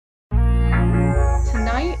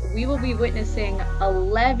we will be witnessing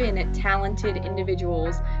 11 talented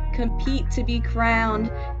individuals compete to be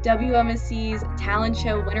crowned WMSC's Talent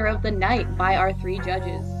Show Winner of the Night by our 3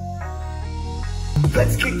 judges.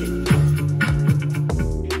 Let's kick it.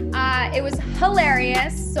 It was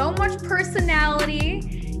hilarious. So much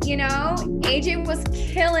personality. You know, AJ was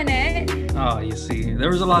killing it. Oh, you see, there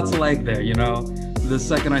was a lot to like there, you know. The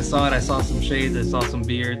second I saw it, I saw some shades, I saw some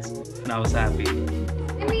beards, and I was happy.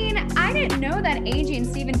 I mean, I didn't know that AJ and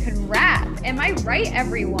Steven could rap. Am I right,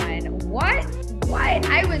 everyone? What?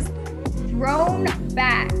 I was thrown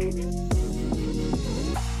back.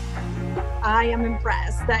 I am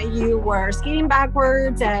impressed that you were skating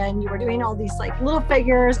backwards and you were doing all these like little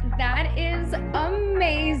figures. That is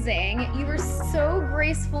amazing. You were so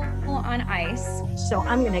graceful on ice. So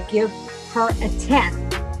I'm gonna give her a 10.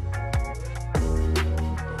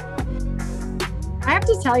 I have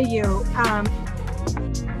to tell you,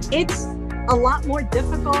 it's a lot more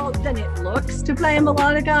difficult than it looks to play a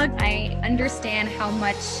melodica. I understand how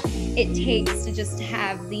much it takes to just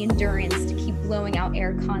have the endurance to keep blowing out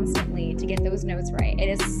air constantly to get those notes right. It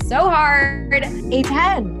is so hard. A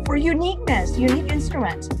 10 for uniqueness, unique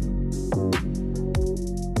instrument.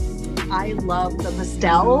 I love the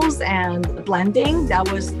pastels and the blending.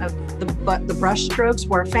 That was the brush strokes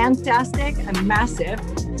were fantastic. A massive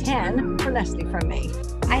 10 for Leslie from me.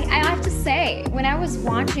 I have to say, when I was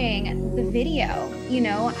watching the video, you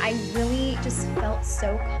know, I really just felt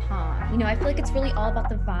so calm. You know, I feel like it's really all about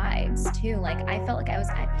the vibes too. Like, I felt like I was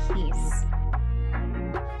at peace.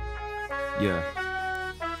 Yeah.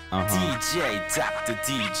 DJ, Dr.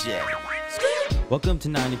 DJ. Welcome to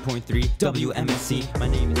 90.3 WMSC. My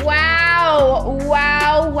name is... Wow.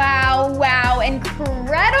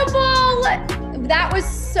 Incredible. That was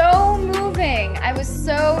so moving. I was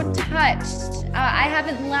so touched. I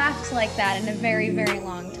haven't laughed like that in a very, very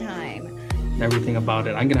long time. Everything about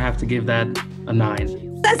it, I'm gonna have to give that a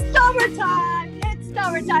 9. It's summertime! It's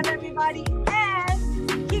summertime, everybody!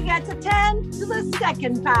 And he gets a 10 to the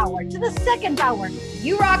second power,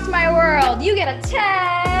 You rocked my world. You get a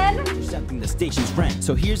 10. Intercepting the station's rent.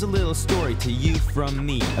 So here's a little story to you from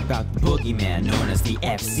me about the boogeyman known as the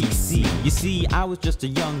FCC. You see, I was just a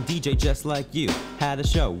young DJ just like you. Had a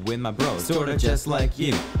show with my bros, sorta just like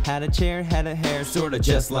you. Had a chair, had a hair, sorta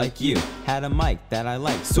just like you. Had a mic that I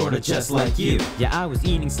liked, sorta just like you. Yeah, I was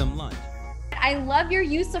eating some lunch. I love your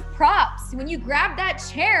use of props. When you grab that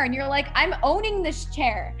chair and you're like, I'm owning this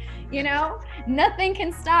chair, you know? Nothing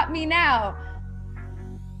can stop me now.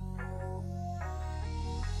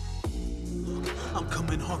 I'm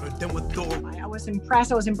coming harder than with door. I was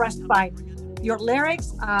impressed. I was impressed by your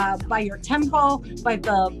lyrics, by your tempo, by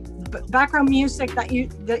the background music that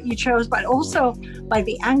you chose, but also by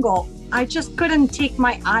the angle. I just couldn't take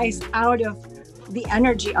my eyes out of the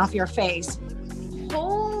energy of your face.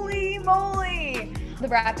 Holy moly. The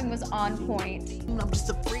rapping was on point. I'm just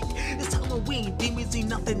a freak. It's Halloween. Demons see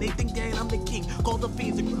nothing. They think that I'm the king. Call the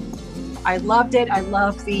fiends. I loved it. I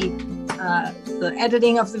loved the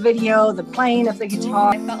editing of the video, the playing of the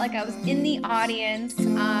guitar. I felt like I was in the audience.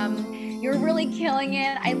 You're really killing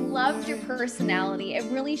it. I loved your personality. It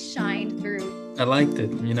really shined through. I liked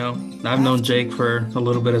it, you know. I've known Jake for a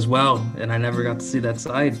little bit as well, and I never got to see that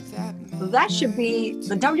side. That should be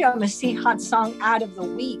the WMSC Hot Song Ad of the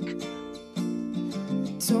Week.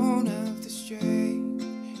 Don't have the strength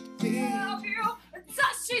to be Love you,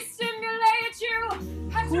 does she stimulate you?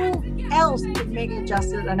 Who else could make it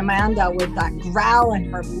justice than Amanda with that growl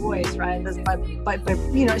in her voice, right? But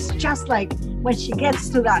you know, it's just like when she gets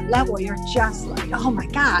to that level, you're just like, oh my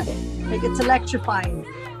God, like it's electrifying.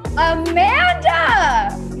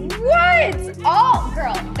 Amanda! What? Oh,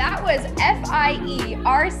 girl, that was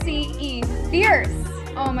FIERCE, fierce.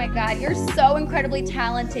 Oh my God, you're so incredibly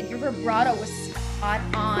talented. Your vibrato was spot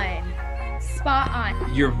on. Spot on.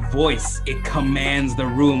 Your voice, it commands the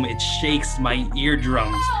room. It shakes my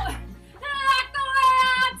eardrums. Oh, like the way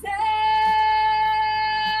I tell.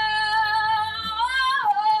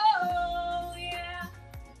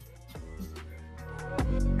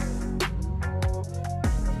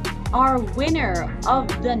 Our winner of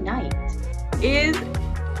the night is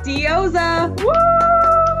Diosa. Woo!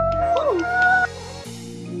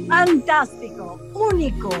 Fantástico,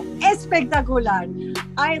 único, espectacular.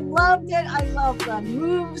 I loved it. I love the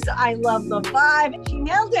moves. I love the vibe. She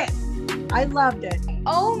nailed it. I loved it.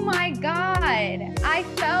 Oh my God. I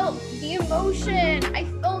felt the emotion. I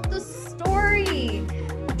felt the story.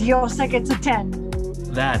 Diosa gets a 10.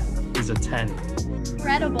 That is a 10.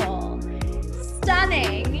 Incredible.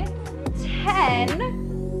 Stunning. 10.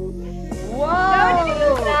 Whoa!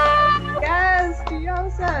 Diosa! Yes,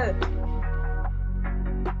 Diosa.